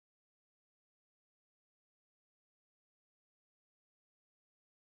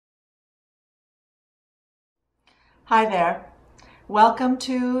Hi there. Welcome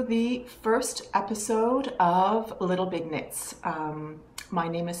to the first episode of Little Big Knits. My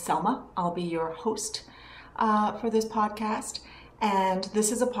name is Selma. I'll be your host for this podcast, and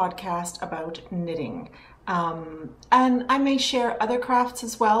this is a podcast about knitting. And I may share other crafts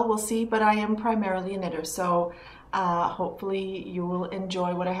as well, we'll see, but I am primarily a knitter, so hopefully you will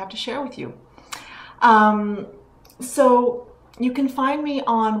enjoy what I have to share with you. So you can find me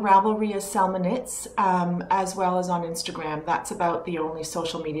on Ravelry as Selma Knits, as well as on Instagram. That's about the only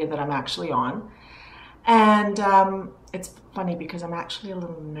social media that I'm actually on. And it's funny because I'm actually a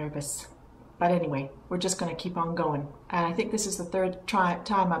little nervous. But anyway, we're just going to keep on going. And I think this is the third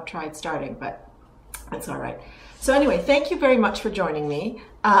time I've tried starting, but that's all right. So anyway, thank you very much for joining me,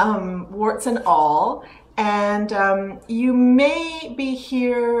 warts and all. And you may be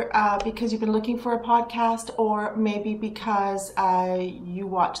here because you've been looking for a podcast, or maybe because you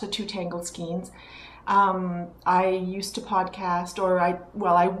watch the Two Tangled Skeins. I used to podcast,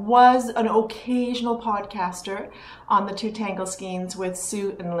 I was an occasional podcaster on the Two Tangled Skeins with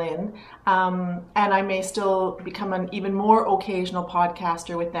Sue and Lynn, and I may still become an even more occasional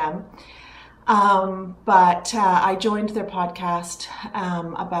podcaster with them. But I joined their podcast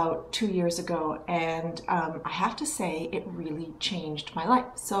about 2 years ago, and I have to say it really changed my life.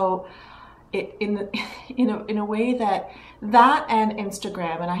 So in a way that and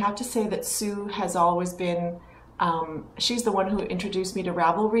Instagram, and I have to say that Sue has always been, she's the one who introduced me to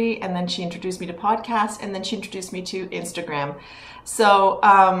Ravelry, and then she introduced me to podcasts, and then she introduced me to Instagram. So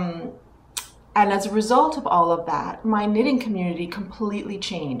and as a result of all of that, my knitting community completely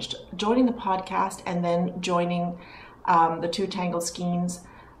changed. Joining the podcast and then joining the Two Tangled Skeins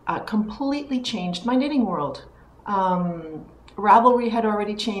completely changed my knitting world. Ravelry had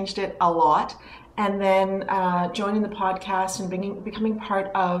already changed it a lot, and then joining the podcast and becoming part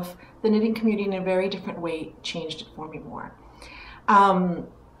of the knitting community in a very different way changed it for me more.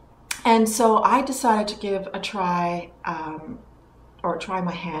 And so I decided to give a try, or try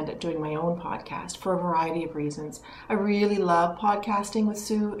my hand at doing my own podcast for a variety of reasons. I really love podcasting with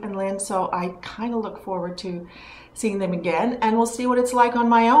Sue and Lynn, so I kind of look forward to seeing them again, and we'll see what it's like on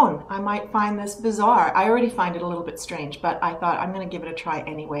my own. I might find this bizarre. I already find it a little bit strange, but I thought I'm going to give it a try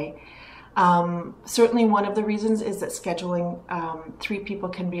anyway. Certainly one of the reasons is that scheduling 3 people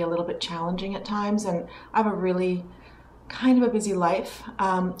can be a little bit challenging at times, and I have a really kind of a busy life.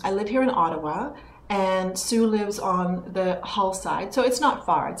 I live here in Ottawa, and Sue lives on the Hull side, so it's not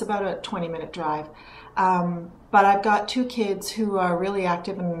far. It's about a 20-minute drive. But I've got 2 kids who are really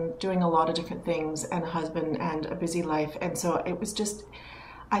active and doing a lot of different things, and a husband and a busy life. And so it was just,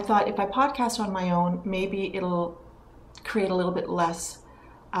 I thought if I podcast on my own, maybe it'll create a little bit less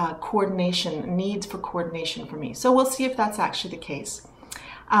needs for coordination for me. So we'll see if that's actually the case.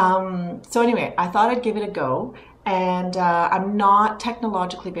 So anyway, I thought I'd give it a go. And I'm not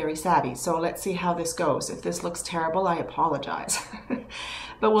technologically very savvy, so let's see how this goes. If this looks terrible, I apologize.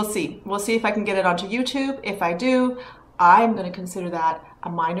 But we'll see. We'll see if I can get it onto YouTube. If I do, I'm going to consider that a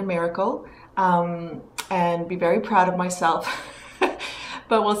minor miracle, and be very proud of myself.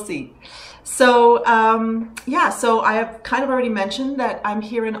 But we'll see. So yeah, so I have kind of already mentioned that I'm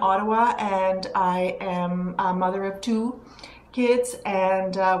here in Ottawa, and I am a mother of 2 kids,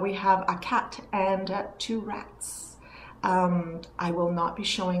 and we have a cat and 2 rats. I will not be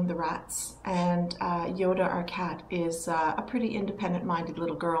showing the rats, and Yoda, our cat, is a pretty independent-minded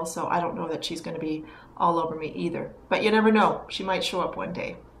little girl, so I don't know that she's going to be all over me either. But you never know, she might show up one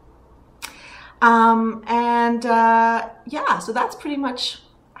day. Yeah, so that's pretty much,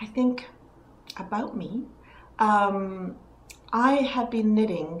 I think, about me. I have been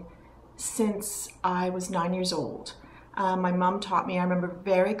knitting since I was 9 years old. My mom taught me. I remember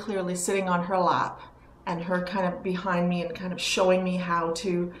very clearly sitting on her lap and her kind of behind me and kind of showing me how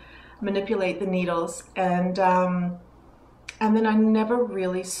to manipulate the needles, and then I never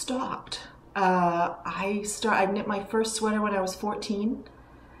really stopped. I knit my first sweater when I was 14,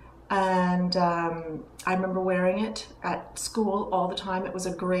 and I remember wearing it at school all the time. It was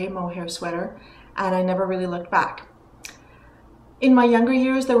a gray mohair sweater, and I never really looked back. In my younger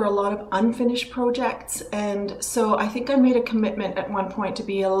years, there were a lot of unfinished projects, and so I think I made a commitment at one point to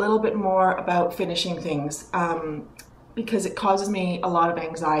be a little bit more about finishing things, because it causes me a lot of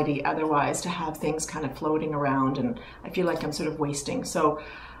anxiety otherwise to have things kind of floating around, and I feel like I'm sort of wasting. So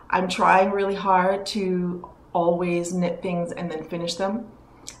I'm trying really hard to always knit things and then finish them.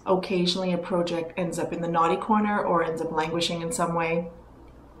 Occasionally a project ends up in the naughty corner or ends up languishing in some way,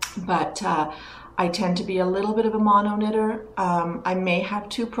 but I tend to be a little bit of a mono knitter. I may have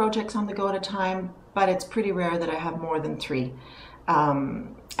 2 projects on the go at a time, but it's pretty rare that I have more than 3.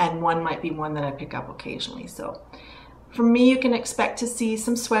 And one might be one that I pick up occasionally. So From me, you can expect to see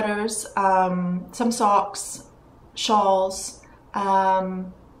some sweaters, some socks, shawls,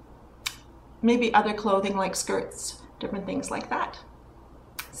 maybe other clothing like skirts, different things like that.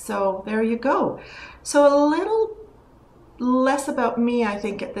 So there you go. So a little less about me, I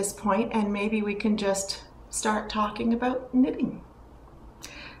think, at this point, and maybe we can just start talking about knitting.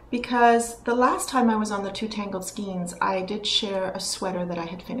 Because the last time I was on the Two Tangled Skeins, I did share a sweater that I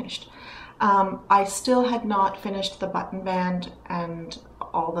had finished. I still had not finished the button band and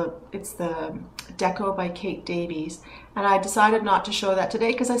it's the Deco by Kate Davies, and I decided not to show that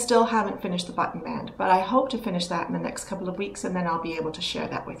today because I still haven't finished the button band, but I hope to finish that in the next couple of weeks, and then I'll be able to share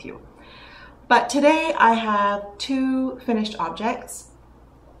that with you. But today I have two finished objects.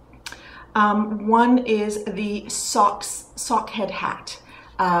 One is the sock head hat.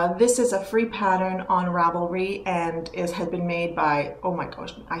 This is a free pattern on Ravelry and has been made by, oh my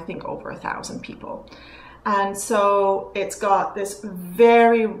gosh, I think over 1,000 people. And so it's got this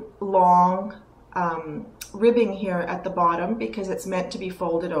very long ribbing here at the bottom because it's meant to be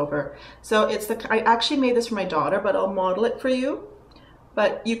folded over. So I actually made this for my daughter, but I'll model it for you.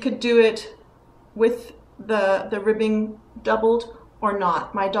 But you could do it with the ribbing doubled or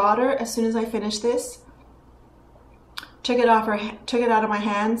not. My daughter, as soon as I finished this, took it out of my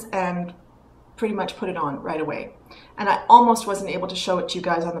hands and pretty much put it on right away. And I almost wasn't able to show it to you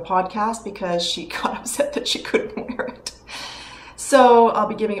guys on the podcast because she got upset that she couldn't wear it. So I'll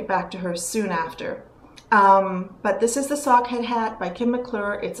be giving it back to her soon after. But this is the sock head hat by Kim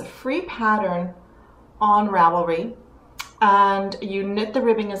McClure. It's a free pattern on Ravelry. And you knit the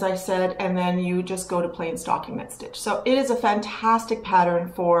ribbing, as I said, and then you just go to plain stocking knit stitch. So it is a fantastic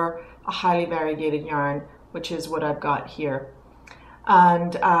pattern for a highly variegated yarn, which is what I've got here.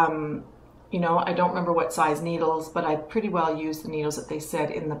 And, you know, I don't remember what size needles, but I pretty well used the needles that they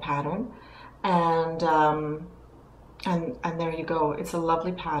said in the pattern. And there you go. It's a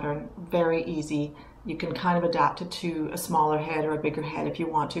lovely pattern, very easy. You can kind of adapt it to a smaller head or a bigger head if you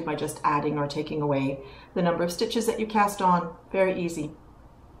want to by just adding or taking away the number of stitches that you cast on. Very easy.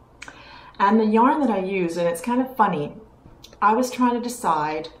 And the yarn that I use, and it's kind of funny, I was trying to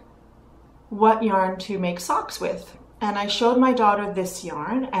decide what yarn to make socks with. And I showed my daughter this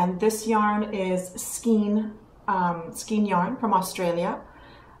yarn, and this yarn is Skein yarn from Australia.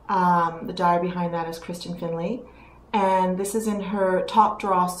 The dyer behind that is Kristen Finley. And this is in her top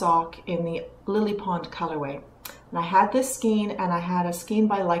draw sock in the Lily Pond colorway. And I had this skein, and I had a skein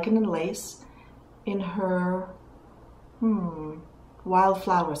by Lichen and Lace in her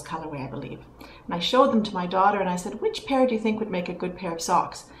Wildflowers colorway, I believe. And I showed them to my daughter, and I said, which pair do you think would make a good pair of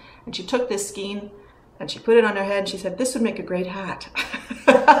socks? And she took this skein and she put it on her head and she said, this would make a great hat.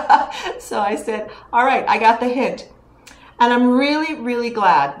 So I said, all right, I got the hint. And I'm really, really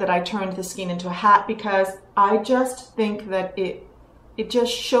glad that I turned the skein into a hat because I just think that it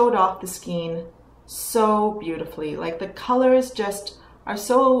just showed off the skein so beautifully. Like the colors just are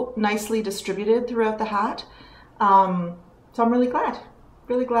so nicely distributed throughout the hat. So I'm really glad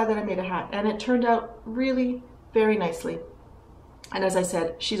that I made a hat. And it turned out really very nicely. And as I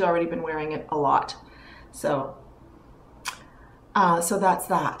said, she's already been wearing it a lot. So that's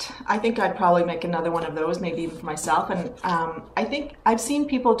that. I think I'd probably make another one of those, maybe even for myself. And I think I've seen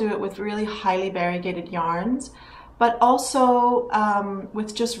people do it with really highly variegated yarns, but also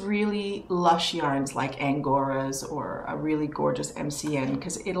with just really lush yarns like Angoras or a really gorgeous MCN,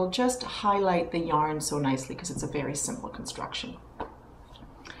 because it'll just highlight the yarn so nicely because it's a very simple construction.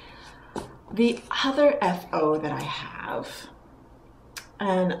 The other FO that I have,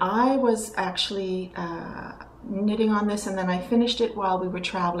 and I was actually knitting on this, and then I finished it while we were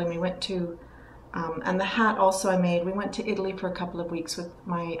traveling. We went to, and the hat also I made, we went to Italy for a couple of weeks with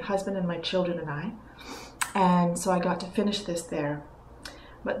my husband and my children and I, and so I got to finish this there.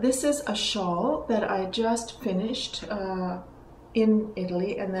 But this is a shawl that I just finished in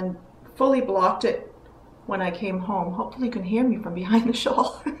Italy and then fully blocked it when I came home. Hopefully you can hear me from behind the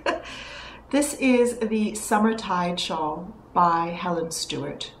shawl. This is the Summer Tide shawl by Helen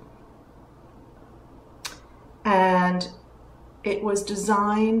Stewart. And it was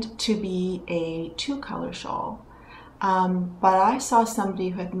designed to be a two-color shawl, but I saw somebody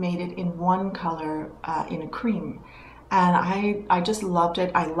who had made it in one color in a cream, and I just loved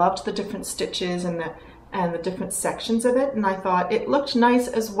it. I loved the different stitches and the different sections of it, and I thought it looked nice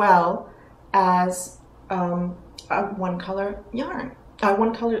as well as a one-color yarn, a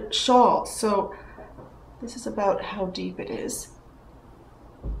one-color shawl. So this is about how deep it is.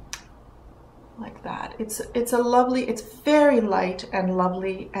 Like that. It's a lovely, it's very light and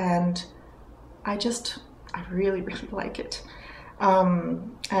lovely, and I really, really like it.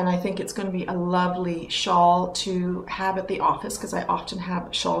 And I think it's going to be a lovely shawl to have at the office, because I often have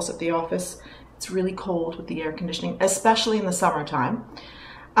shawls at the office. It's really cold with the air conditioning, especially in the summertime.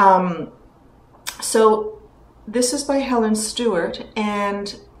 So this is by Helen Stewart, and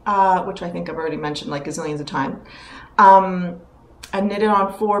which I think I've already mentioned like gazillions of times. I knitted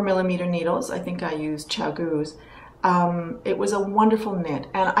on 4mm needles. I think I used Chagou's. It was a wonderful knit,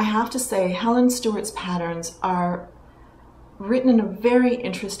 and I have to say Helen Stewart's patterns are written in a very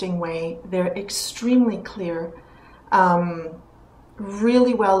interesting way. They're extremely clear,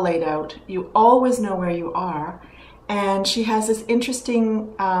 really well laid out. You always know where you are, and she has this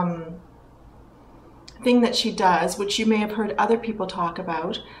interesting thing that she does, which you may have heard other people talk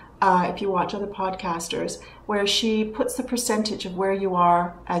about if you watch other podcasters, where she puts the percentage of where you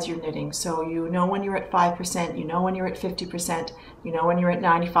are as you're knitting. So you know when you're at 5%, you know when you're at 50%, you know when you're at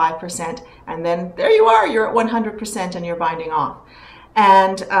 95%, and then there you are, you're at 100% and you're binding off.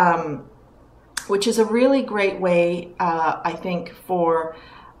 And which is a really great way, I think, for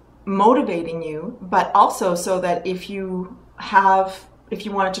motivating you, but also so that if you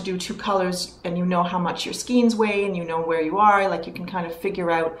wanted to do 2 colors and you know how much your skeins weigh and you know where you are, like you can kind of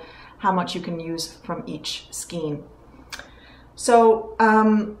figure out how much you can use from each skein. So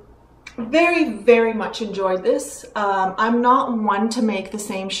very, very much enjoyed this. I'm not one to make the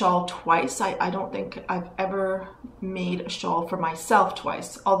same shawl twice. I don't think I've ever made a shawl for myself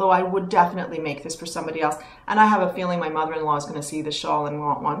twice, although I would definitely make this for somebody else. And I have a feeling my mother-in-law is going to see the shawl and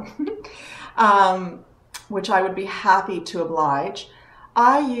want one, which I would be happy to oblige.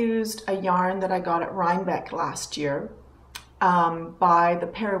 I used a yarn that I got at Rhinebeck last year by the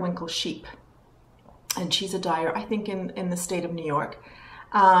Periwinkle Sheep, and she's a dyer, I think in the state of New York.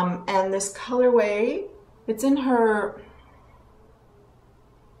 And this colorway, it's in her,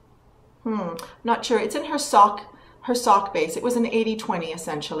 not sure, it's in her sock base. It was an 80-20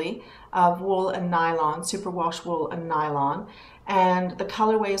 essentially of wool and nylon, superwash wool and nylon. And the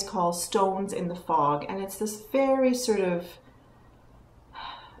colorway is called Stones in the Fog, and it's this very sort of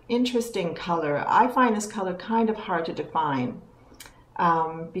interesting color. I find this color kind of hard to define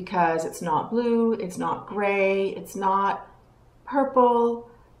because it's not blue, it's not gray, it's not purple,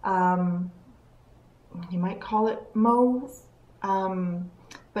 you might call it mauve,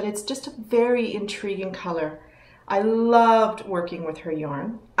 but it's just a very intriguing color. I loved working with her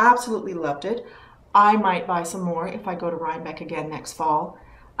yarn, absolutely loved it. I might buy some more if I go to Rhinebeck again next fall.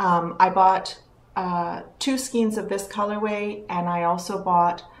 I bought 2 skeins of this colorway, and I also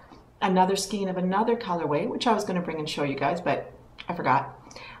bought another skein of another colorway, which I was going to bring and show you guys, but I forgot.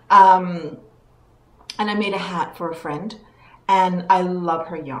 And I made a hat for a friend, and I love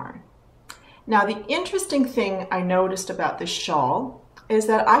her yarn. Now, the interesting thing I noticed about this shawl is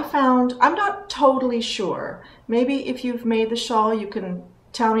that I found, I'm not totally sure, maybe if you've made the shawl you can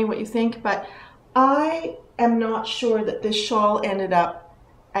tell me what you think, but I am not sure that this shawl ended up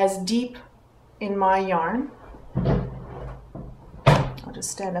as deep in my yarn. I'll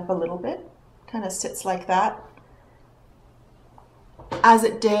just stand up a little bit, kind of sits like that, as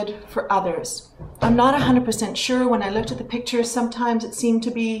it did for others. I'm not 100% sure. When I looked at the pictures, sometimes it seemed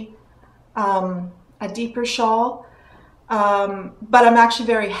to be a deeper shawl, but I'm actually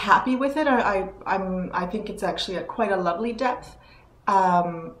very happy with it. I think it's actually at quite a lovely depth,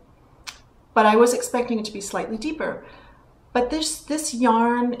 but I was expecting it to be slightly deeper. But this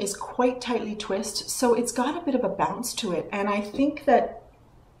yarn is quite tightly twisted, so it's got a bit of a bounce to it, and I think that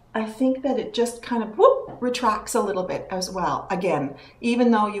it just kind of retracts a little bit as well. Again,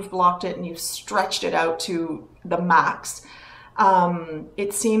 even though you've blocked it and you've stretched it out to the max,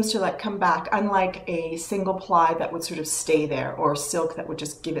 it seems to like come back, unlike a single ply that would sort of stay there, or silk that would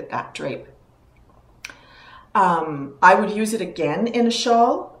just give it that drape. I would use it again in a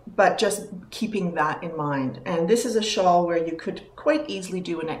shawl, but just keeping that in mind. And this is a shawl where you could quite easily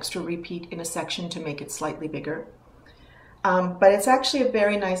do an extra repeat in a section to make it slightly bigger. But it's actually a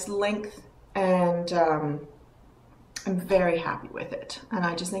very nice length, and I'm very happy with it. And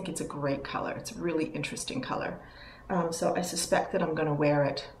I just think it's a great color. It's a really interesting color. So I suspect that I'm going to wear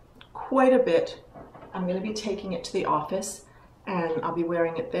it quite a bit. I'm going to be taking it to the office, and I'll be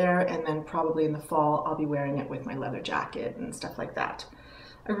wearing it there, and then probably in the fall I'll be wearing it with my leather jacket and stuff like that.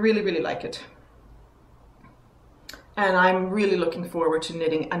 I really, really like it. And I'm really looking forward to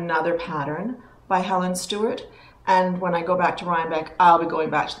knitting another pattern by Helen Stewart. And when I go back to Rhinebeck, I'll be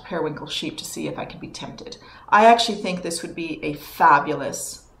going back to the Periwinkle Sheep to see if I can be tempted. I actually think this would be a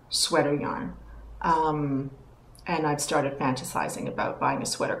fabulous sweater yarn. And I've started fantasizing about buying a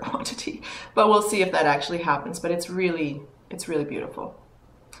sweater quantity, but we'll see if that actually happens. But it's really beautiful.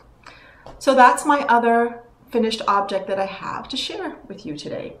 So that's my other finished object that I have to share with you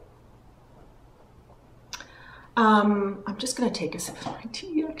today. I'm just going to take a sip of my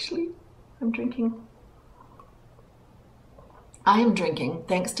tea, actually. I am drinking,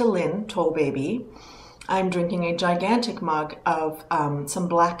 thanks to Lynn, Toll Baby, I'm drinking a gigantic mug of some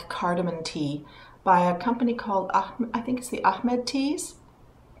black cardamom tea by a company called, I think it's the Ahmed Teas.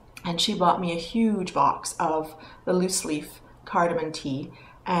 And she bought me a huge box of the loose leaf cardamom tea.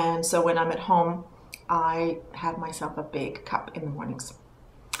 And so when I'm at home, I have myself a big cup in the mornings.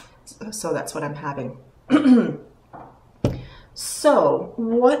 So that's what I'm having. So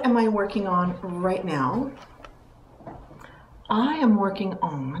what am I working on right now? I am working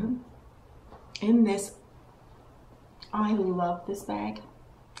on, in this, I love this bag.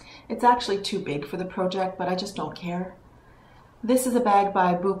 It's actually too big for the project, but I just don't care. This is a bag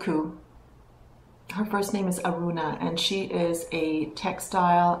by Buku. Her first name is Aruna, and she is a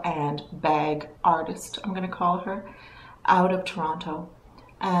textile and bag artist, I'm going to call her, out of Toronto.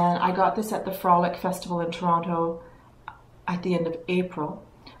 And I got this at the Frolic Festival in Toronto at the end of April.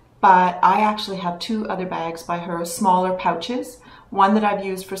 But I actually have two other bags by her, smaller pouches, one that I've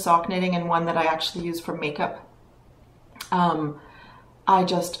used for sock knitting and one that I actually use for makeup.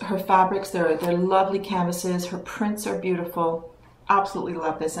 Her fabrics, they're lovely canvases, her prints are beautiful. Absolutely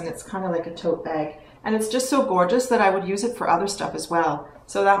love this, and it's kind of like a tote bag. And it's just so gorgeous that I would use it for other stuff as well.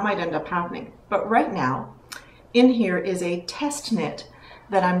 So that might end up happening. But right now, in here is a test knit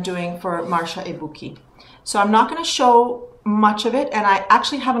that I'm doing for Marsha Ibuki. So I'm not going to show much of it, and I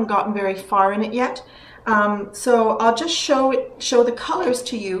actually haven't gotten very far in it yet. So I'll just show the colors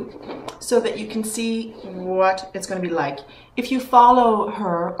to you so that you can see what it's going to be like. If you follow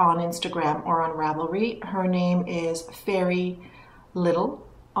her on Instagram or on Ravelry, her name is Fairy Little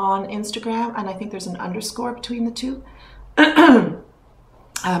on Instagram, and I think there's an underscore between the two.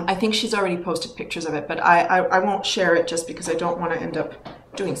 I think she's already posted pictures of it, but I won't share it just because I don't want to end up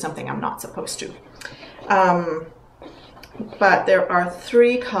doing something I'm not supposed to. But there are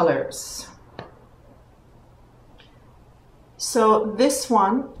 3 colors. So this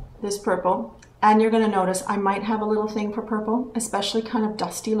one, this purple, and you're going to notice I might have a little thing for purple, especially kind of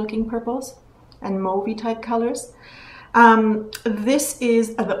dusty looking purples and mauvey type colors. This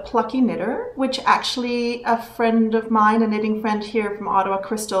is the Plucky Knitter, which actually a friend of mine, a knitting friend here from Ottawa,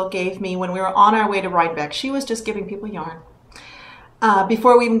 Crystal, gave me when we were on our way to Rhinebeck. She was just giving people yarn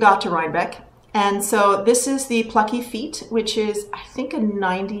before we even got to Rhinebeck. And so this is the Plucky Feet, which is, I think, a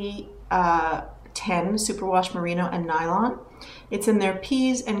 90-10 superwash merino and nylon. It's in their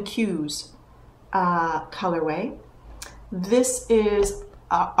P's and Q's colorway. This is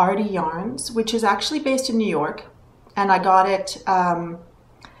Arty Yarns, which is actually based in New York. And I got it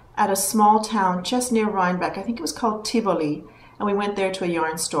at a small town just near Rhinebeck. I think it was called Tivoli. And we went there to a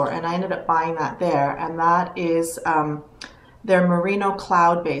yarn store, and I ended up buying that there. And that is their merino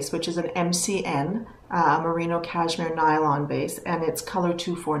cloud base, which is an MCN, merino cashmere nylon base, and it's color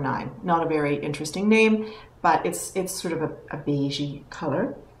 249. Not a very interesting name, but it's sort of a beigey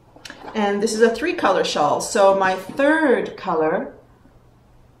color. And this is a 3-color shawl. So my 3rd color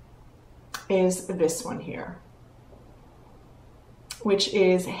is this one here, which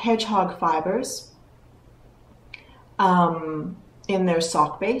is hedgehog fibers in their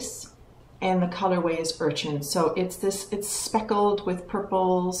sock base. And the colorway is Urchin. So it's speckled with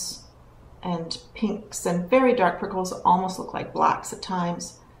purples and pinks and very dark purples, almost look like blacks at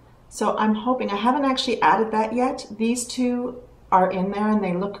times. So I'm hoping, I haven't actually added that yet. These 2 are in there and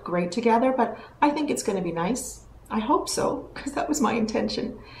they look great together, but I think it's going to be nice. I hope so, because that was my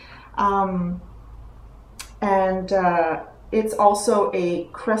intention. It's also a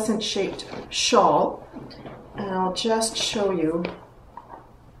crescent shaped shawl, and I'll just show you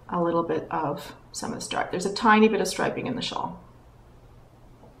a little bit of some of the stripe. There's a tiny bit of striping in the shawl.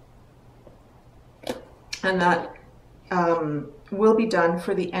 And that will be done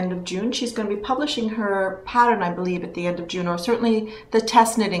for the end of June. She's going to be publishing her pattern, I believe, at the end of June, or certainly the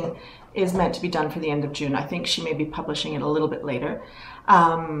test knitting is meant to be done for the end of June. I think she may be publishing it a little bit later.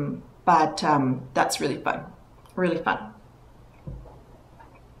 But that's really fun, really fun.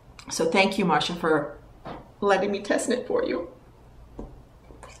 So thank you, Marsha, for letting me test knit for you.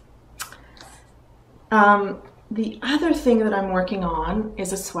 The other thing that I'm working on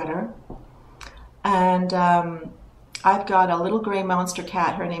is a sweater, and I've got a little gray monster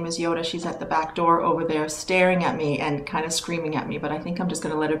cat. Her name is Yoda. She's at the back door over there staring at me and kind of screaming at me, but I think I'm just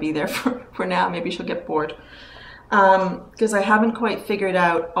going to let her be there for now. Maybe she'll get bored, because I haven't quite figured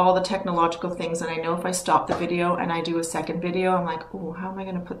out all the technological things, and I know if I stop the video and I do a second video, I'm like, oh, how am I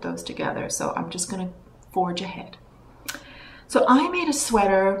going to put those together? So I'm just going to forge ahead. So I made a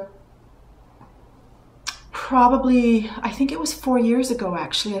sweater probably, I think it was 4 years ago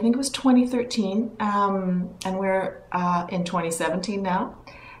actually. I think it was 2013, and we're in 2017 now.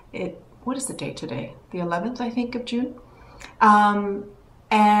 What is the date today? The 11th, I think, of June. I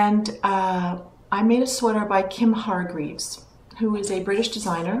made a sweater by Kim Hargreaves, who is a British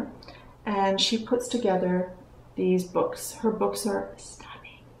designer, and she puts together these books. Her books are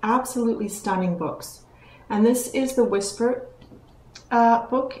stunning, absolutely stunning books. And this is the Whisper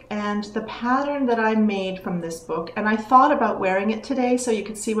book, and the pattern that I made from this book, and I thought about wearing it today so you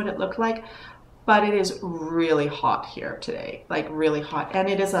could see what it looked like, but it is really hot here today, like really hot, and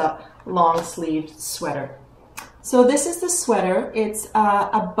it is a long sleeved sweater. So this is the sweater. It's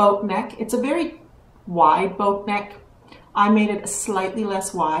a boat neck. It's a very wide boat neck. I made it slightly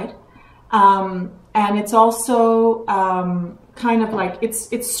less wide, and it's also kind of like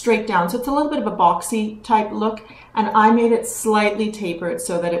it's straight down, so it's a little bit of a boxy type look, and I made it slightly tapered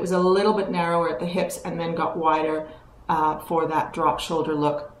so that it was a little bit narrower at the hips and then got wider for that drop shoulder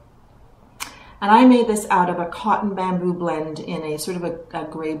look. And I made this out of a cotton bamboo blend in a sort of a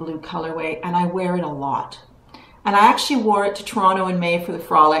gray blue colorway, and I wear it a lot. And I actually wore it to Toronto in May for the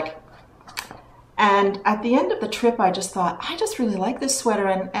Frolic. And at the end of the trip, I just thought, I just really like this sweater,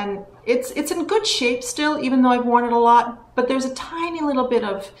 and it's in good shape still, even though I've worn it a lot, but there's a tiny little bit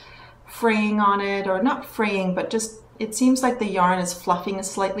of fraying on it, or not fraying, but just, it seems like the yarn is fluffing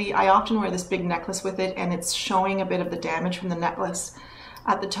slightly. I often wear this big necklace with it, and it's showing a bit of the damage from the necklace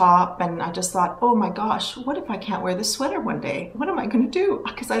at the top, and I just thought, oh my gosh, what if I can't wear this sweater one day? What am I going to do?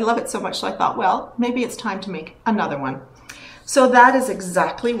 Because I love it so much. So I thought, well, maybe it's time to make another one. So that is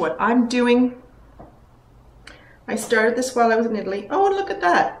exactly what I'm doing. I started this while I was in Italy. Oh, and look at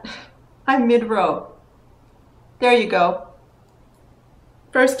that. I'm mid-row. There you go.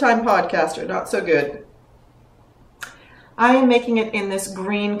 First time podcaster, not so good. I am making it in this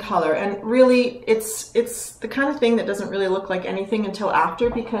green color, and really it's the kind of thing that doesn't really look like anything until after,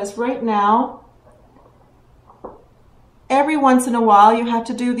 because right now, every once in a while you have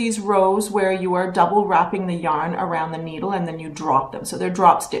to do these rows where you are double wrapping the yarn around the needle and then you drop them. So they're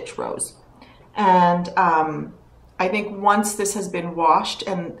drop stitch rows. And I think once this has been washed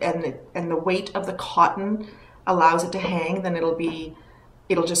and the weight of the cotton allows it to hang, then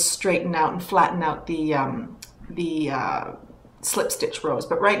it'll just straighten out and flatten out the slip stitch rows.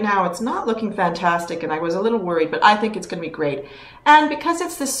 But right now it's not looking fantastic, and I was a little worried, but I think it's going to be great. And because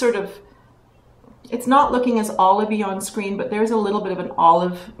it's this sort of, it's not looking as olivey on screen, but there's a little bit of an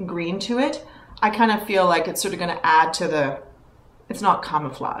olive green to it, I kind of feel like it's sort of going to add to the, it's not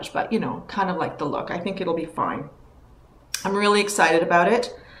camouflage, but you know, kind of like the look. I think it'll be fine. I'm really excited about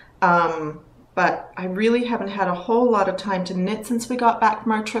it. But I really haven't had a whole lot of time to knit since we got back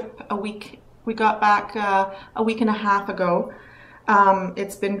from our trip We got back a week and a half ago.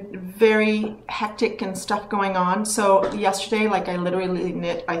 It's been very hectic and stuff going on. So yesterday, like, I literally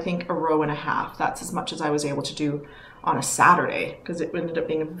knit, I think, a row and a half. That's as much as I was able to do on a Saturday, because it ended up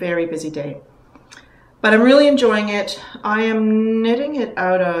being a very busy day. But I'm really enjoying it. I am knitting it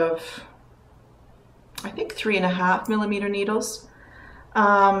out of, I think, 3.5 millimeter needles.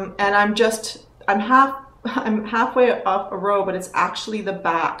 And I'm halfway off a row, but it's actually the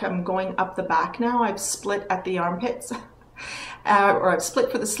back. I'm going up the back now. I've split at the armpits, or I've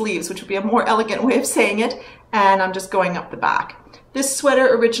split for the sleeves, which would be a more elegant way of saying it, and I'm just going up the back. This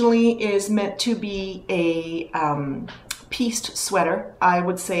sweater originally is meant to be a pieced sweater. I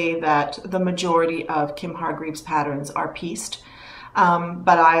would say that the majority of Kim Hargreaves patterns are pieced,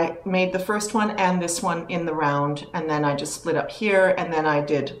 but I made the first one and this one in the round, and then I just split up here, and then I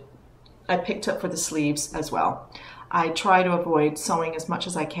picked up for the sleeves as well. I try to avoid sewing as much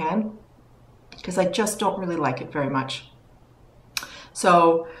as I can because I just don't really like it very much.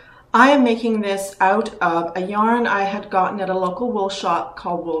 So I am making this out of a yarn I had gotten at a local wool shop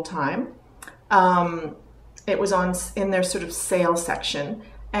called Wool Time. It was in their sort of sale section,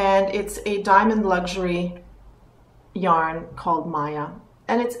 and it's a diamond luxury yarn called Maya,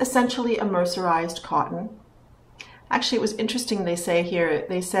 and it's essentially a mercerized cotton. Actually, it was interesting, they say here,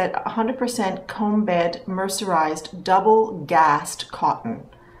 they said 100% comb bed mercerized double gassed cotton.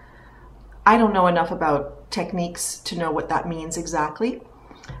 I don't know enough about techniques to know what that means exactly,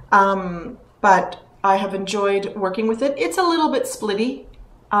 but I have enjoyed working with it. It's a little bit splitty,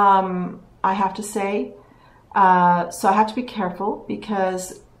 I have to say, so I have to be careful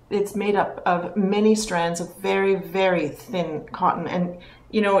because it's made up of many strands of very, very thin cotton, and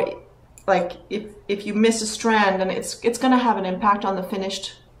you know, like if you miss a strand, then it's going to have an impact on the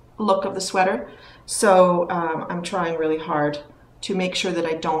finished look of the sweater. So I'm trying really hard to make sure that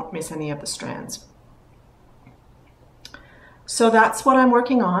I don't miss any of the strands. So that's what I'm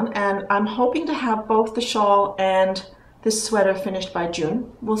working on, and I'm hoping to have both the shawl and this sweater finished by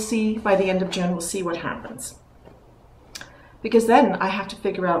June. We'll see, by the end of June, we'll see what happens. Because then I have to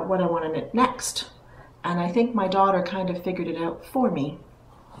figure out what I want to knit next. And I think my daughter kind of figured it out for me.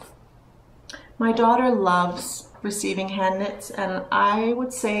 My daughter loves receiving hand knits, and I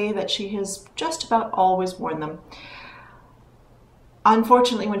would say that she has just about always worn them.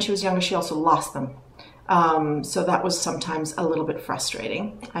 Unfortunately, when she was younger, she also lost them. So that was sometimes a little bit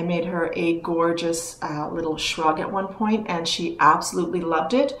frustrating. I made her a gorgeous little shrug at one point, and she absolutely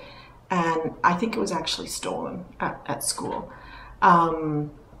loved it. And I think it was actually stolen at school.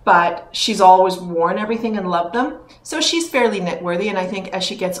 But she's always worn everything and loved them. So she's fairly knit-worthy, and I think as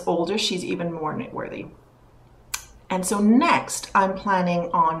she gets older, she's even more knit-worthy. And so next, I'm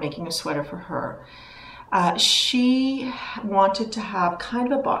planning on making a sweater for her. She wanted to have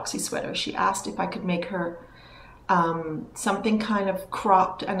kind of a boxy sweater. She asked if I could make her something kind of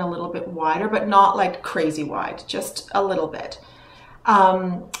cropped and a little bit wider, but not like crazy wide, just a little bit.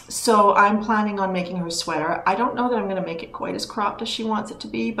 So I'm planning on making her a sweater. I don't know that I'm going to make it quite as cropped as she wants it to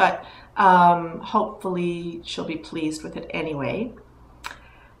be, but hopefully she'll be pleased with it anyway.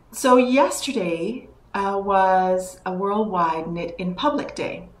 So yesterday was a Worldwide Knit in Public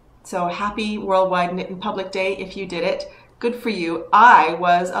Day. So happy Worldwide Knit in Public Day if you did it. Good for you. I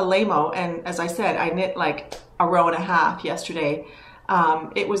was a lame-o, and as I said, I knit like a row and a half yesterday.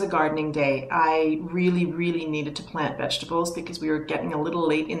 It was a gardening day. I really, really needed to plant vegetables because we were getting a little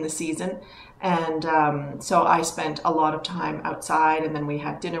late in the season. And so I spent a lot of time outside, and then we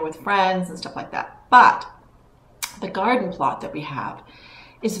had dinner with friends and stuff like that. But the garden plot that we have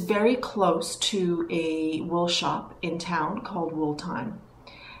is very close to a wool shop in town called Wool Time.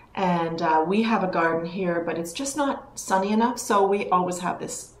 And we have a garden here, but it's just not sunny enough. So we always have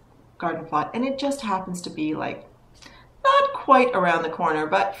this garden plot, and it just happens to be like not quite around the corner,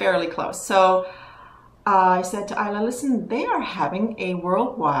 but fairly close. So I said to Isla, listen, they are having a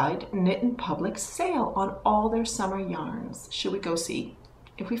Worldwide Knit in Public sale on all their summer yarns. Should we go see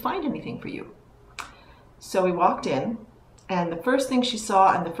if we find anything for you? So we walked in, and the first thing she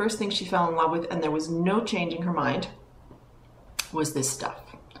saw and the first thing she fell in love with, and there was no changing her mind, was this stuff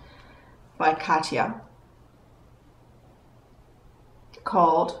by Katya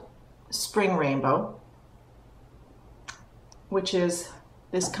called Spring Rainbow, which is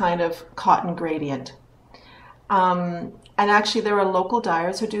this kind of cotton gradient. And actually there are local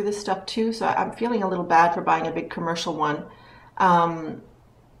dyers who do this stuff too, so I'm feeling a little bad for buying a big commercial one.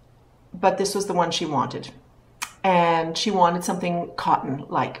 But this was the one she wanted. And she wanted something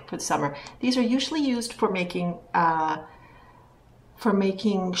cotton-like for the summer. These are usually used for making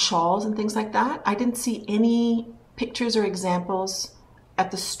shawls and things like that. I didn't see any pictures or examples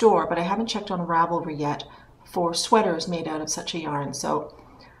at the store, but I haven't checked on Ravelry yet for sweaters made out of such a yarn. So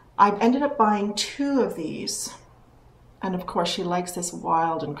I've ended up buying 2 of these. And of course she likes this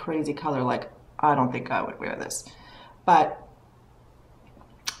wild and crazy color. Like, I don't think I would wear this. But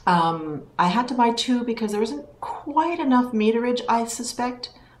I had to buy 2 because there isn't quite enough meterage, I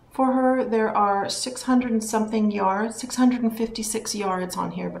suspect, for her. There are 600 and something yards, 656 yards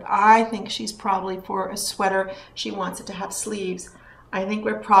on here, but I think she's probably, for a sweater, she wants it to have sleeves. I think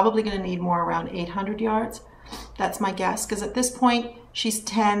we're probably going to need more around 800 yards. That's my guess, because at this point she's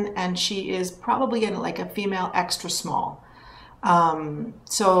 10 and she is probably in like a female extra small.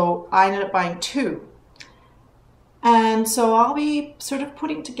 So I ended up buying 2. And so I'll be sort of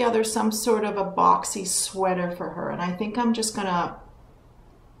putting together some sort of a boxy sweater for her. And I think I'm just gonna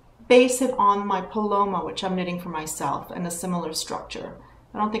base it on my Paloma, which I'm knitting for myself, and a similar structure.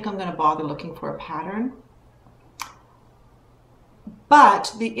 I don't think I'm gonna bother looking for a pattern.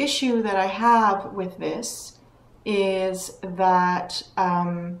 But the issue that I have with this is that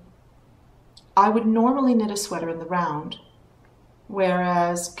I would normally knit a sweater in the round,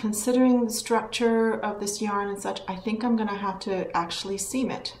 whereas considering the structure of this yarn and such, I think I'm going to have to actually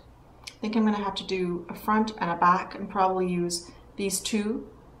seam it. I think I'm going to have to do a front and a back, and probably use these 2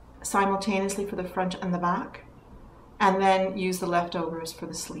 simultaneously for the front and the back, and then use the leftovers for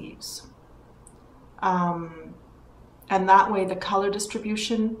the sleeves. And that way the color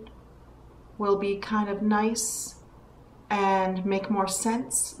distribution will be kind of nice and make more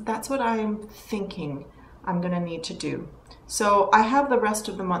sense. That's what I'm thinking I'm going to need to do. So I have the rest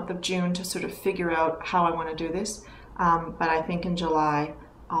of the month of June to sort of figure out how I want to do this, but I think in July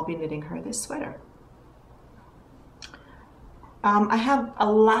I'll be knitting her this sweater. I have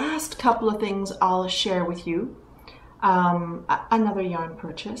a last couple of things I'll share with you. Another yarn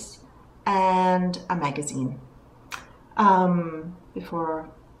purchase and a magazine before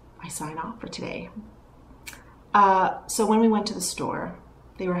I sign off for today. So when we went to the store,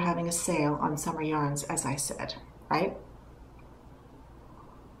 they were having a sale on summer yarns, as I said, right?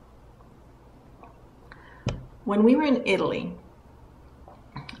 When we were in Italy,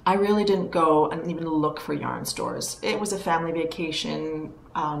 I really didn't go and even look for yarn stores. It was a family vacation.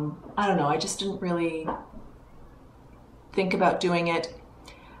 I don't know, I just didn't really think about doing it.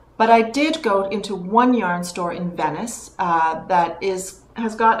 But I did go into one yarn store in Venice that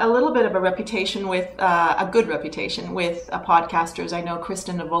has got a little bit of a reputation with, a good reputation with podcasters. I know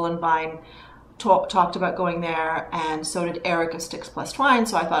Kristen of Wollenbein talked about going there, and so did Eric of Sticks Plus Twine.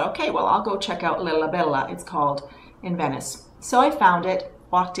 So I thought, okay, well, I'll go check out Lilla Bella, it's called, in Venice. So I found it,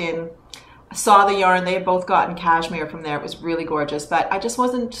 walked in, saw the yarn. They had both gotten cashmere from there. It was really gorgeous, but that just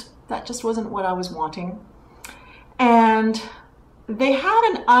wasn't what I was wanting. And they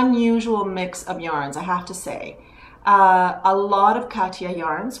had an unusual mix of yarns, I have to say. A lot of Katia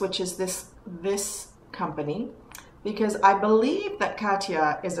yarns, which is this company, because I believe that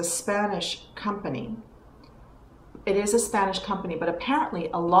Katia is a Spanish company. It is a Spanish company, but apparently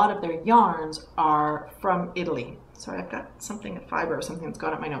a lot of their yarns are from Italy. Sorry, I've got something, a fiber or something that's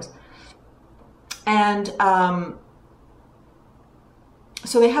gone up my nose. And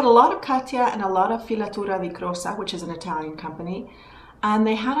so they had a lot of Katia and a lot of Filatura di Crosa, which is an Italian company. And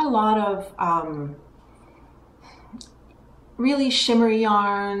they had a lot of really shimmery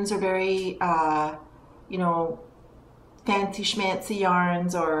yarns, or very, you know, fancy schmancy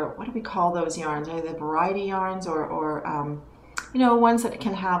yarns, or what do we call those yarns? Are they variety yarns, or you know, ones that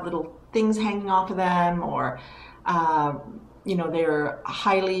can have little things hanging off of them, or you know, they're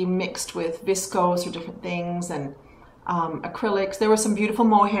highly mixed with viscose or different things, and acrylics. There were some beautiful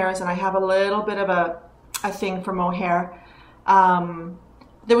mohairs, and I have a little bit of a thing for mohair.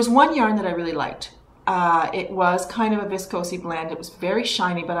 There was one yarn that I really liked. It was kind of a viscosy blend. It was very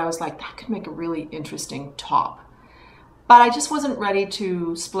shiny, but I was like, that could make a really interesting top. But I just wasn't ready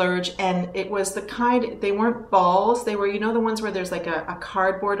to splurge, and it was the kind, they weren't balls. They were, you know, the ones where there's like a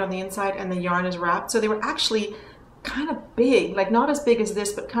cardboard on the inside and the yarn is wrapped. So they were actually kind of big, like not as big as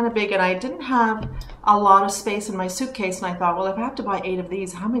this, but kind of big. And I didn't have a lot of space in my suitcase. And I thought, well, if I have to buy 8 of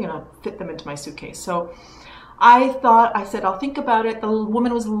these, how am I going to fit them into my suitcase? So I said, I'll think about it. The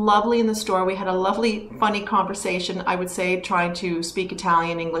woman was lovely in the store. We had a lovely, funny conversation, I would say, trying to speak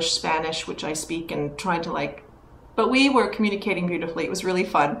Italian, English, Spanish, which I speak, and trying to like, but we were communicating beautifully. It was really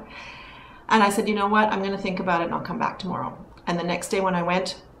fun. And I said, you know what? I'm going to think about it and I'll come back tomorrow. And the next day when I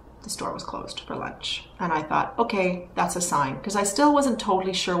went, the store was closed for lunch. And I thought, okay, that's a sign, because I still wasn't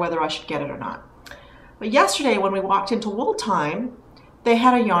totally sure whether I should get it or not. But yesterday when we walked into Wool Time, they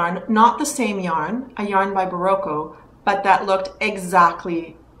had a yarn, not the same yarn, a yarn by Barocco, but that looked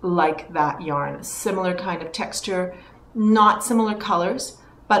exactly like that yarn. Similar kind of texture, not similar colors,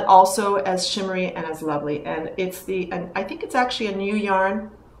 but also as shimmery and as lovely. And I think it's actually a new yarn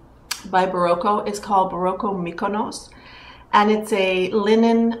by Barocco. It's called Barocco Mykonos. And it's a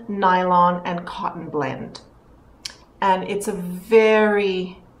linen, nylon, and cotton blend. And it's a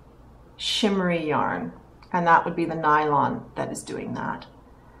very shimmery yarn. And that would be the nylon that is doing that.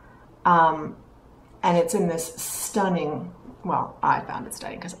 And it's in this stunning, well, I found it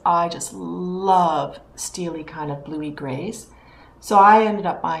stunning because I just love steely kind of bluey grays. So I ended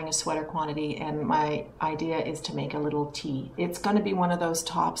up buying a sweater quantity, and my idea is to make a little tee. It's going to be one of those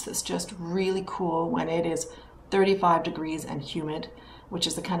tops that's just really cool when it is 35 degrees and humid, which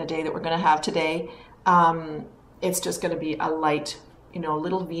is the kind of day that we're going to have today. It's just going to be a light, you know,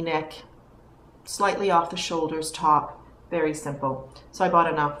 little V-neck, slightly off the shoulders top, very simple. So I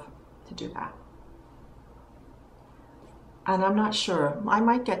bought enough to do that. And I'm not sure, I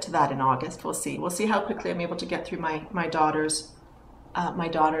might get to that in August. We'll see. We'll see how quickly I'm able to get through my daughter's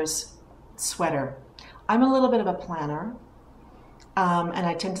sweater. I'm a little bit of a planner, and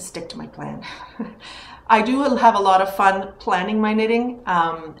I tend to stick to my plan. I do have a lot of fun planning my knitting,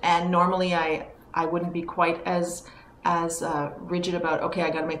 and normally I wouldn't be quite as rigid about, okay, I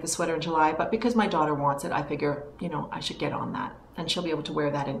got to make the sweater in July, but because my daughter wants it, I figure, you know, I should get on that, and she'll be able to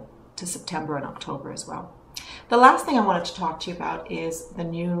wear that into September and October as well. The last thing I wanted to talk to you about is the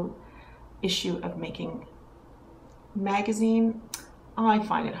new issue of Making magazine. I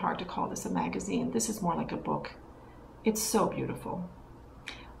find it hard to call this a magazine. This is more like a book. It's so beautiful.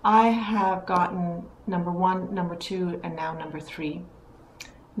 I have gotten number 1, number 2, and now number 3.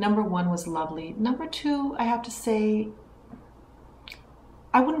 Number 1 was lovely. Number 2, I have to say,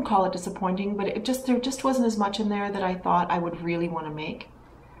 I wouldn't call it disappointing, but there just wasn't as much in there that I thought I would really want to make.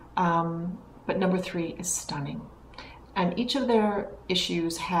 But number 3 is stunning. And each of their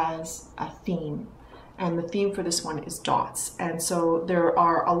issues has a theme. And the theme for this one is dots. And so there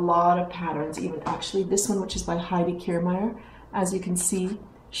are a lot of patterns, even actually this one, which is by Heidi Kiermaier. As you can see,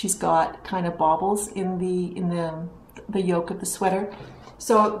 she's got kind of baubles in the yoke of the sweater.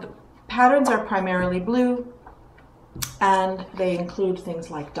 So the patterns are primarily blue, and they include things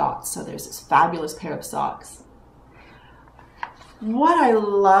like dots. So there's this fabulous pair of socks. What I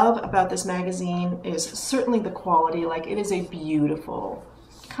love about this magazine is certainly the quality. Like, it is a beautiful,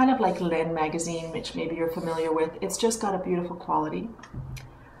 kind of like Len magazine, which maybe you're familiar with. It's just got a beautiful quality.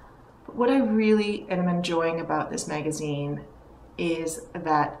 But what I really am enjoying about this magazine is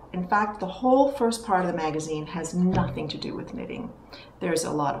that, in fact, the whole first part of the magazine has nothing to do with knitting. There's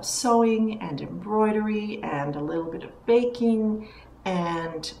a lot of sewing and embroidery and a little bit of baking,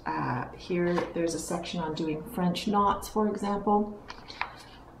 and here there's a section on doing French knots, for example.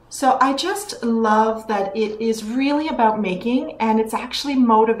 So I just love that it is really about making, and it's actually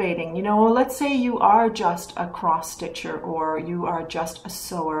motivating. You know, let's say you are just a cross stitcher, or you are just a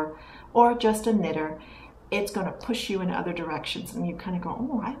sewer, or just a knitter. It's going to push you in other directions, and you kind of go,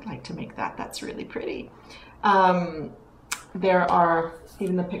 oh, I'd like to make that. That's really pretty. There are,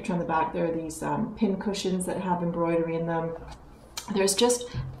 even the picture on the back, there are these pin cushions that have embroidery in them. There's just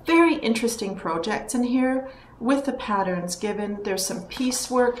very interesting projects in here with the patterns given. There's some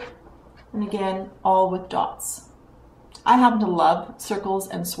piecework, and again, all with dots. I happen to love circles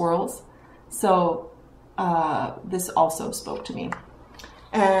and swirls, so this also spoke to me.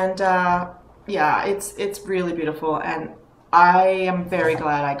 And yeah, it's really beautiful, and I am very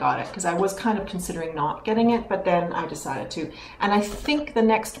glad I got it, because I was kind of considering not getting it, but then I decided to. And I think the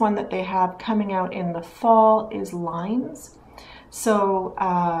next one that they have coming out in the fall is Lines. So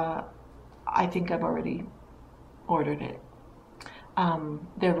I think I've already ordered it.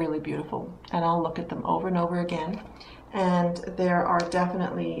 They're really beautiful, and I'll look at them over and over again. And there are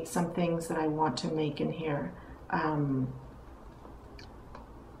definitely some things that I want to make in here.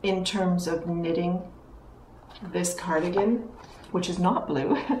 In terms of knitting this cardigan, which is not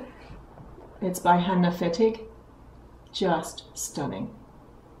blue, it's by Hanna Fittig, just stunning.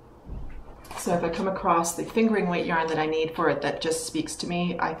 So if I come across the fingering weight yarn that I need for it that just speaks to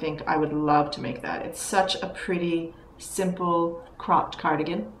me, I think I would love to make that. It's such a pretty, simple, cropped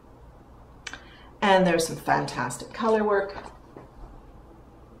cardigan. And there's some fantastic color work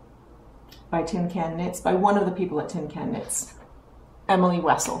by Tin Can Knits, by one of the people at Tin Can Knits, Emily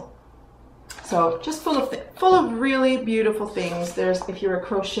Wessel. So just full of really beautiful things. There's, if you're a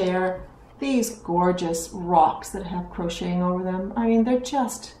crocheter, these gorgeous rocks that have crocheting over them. I mean, they're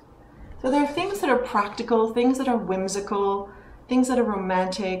just, so there are things that are practical, things that are whimsical, things that are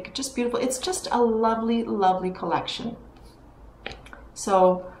romantic, just beautiful. It's just a lovely, lovely collection.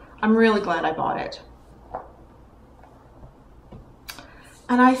 So I'm really glad I bought it.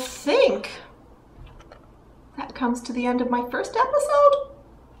 And I think that comes to the end of my first episode.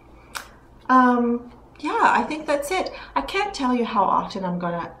 Yeah, I think that's it. I can't tell you how often I'm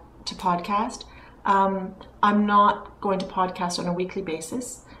going to podcast. I'm not going to podcast on a weekly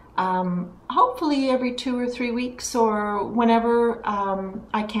basis. Hopefully every 2 or 3 weeks, or whenever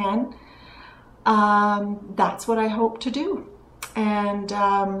I can. That's what I hope to do. And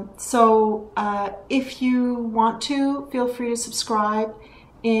so if you want to, feel free to subscribe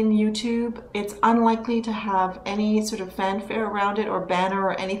in YouTube. It's unlikely to have any sort of fanfare around it or banner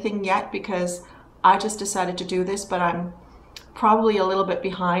or anything yet, because I just decided to do this, but I'm probably a little bit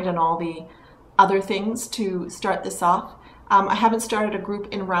behind on all the other things to start this off. I haven't started a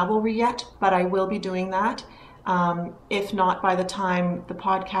group in Ravelry yet, but I will be doing that. If not by the time the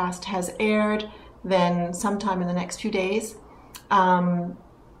podcast has aired, then sometime in the next few days.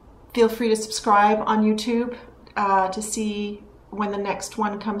 Feel free to subscribe on YouTube to see when the next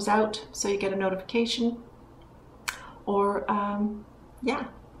one comes out, so you get a notification. Or yeah,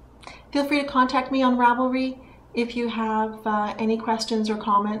 feel free to contact me on Ravelry if you have any questions or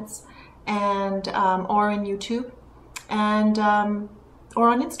comments, and or in YouTube, and or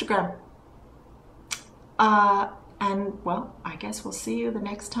on Instagram. And well, I guess we'll see you the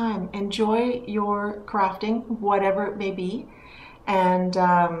next time. Enjoy your crafting, whatever it may be, and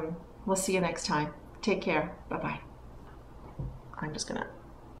we'll see you next time. Take care. Bye-bye. I'm just gonna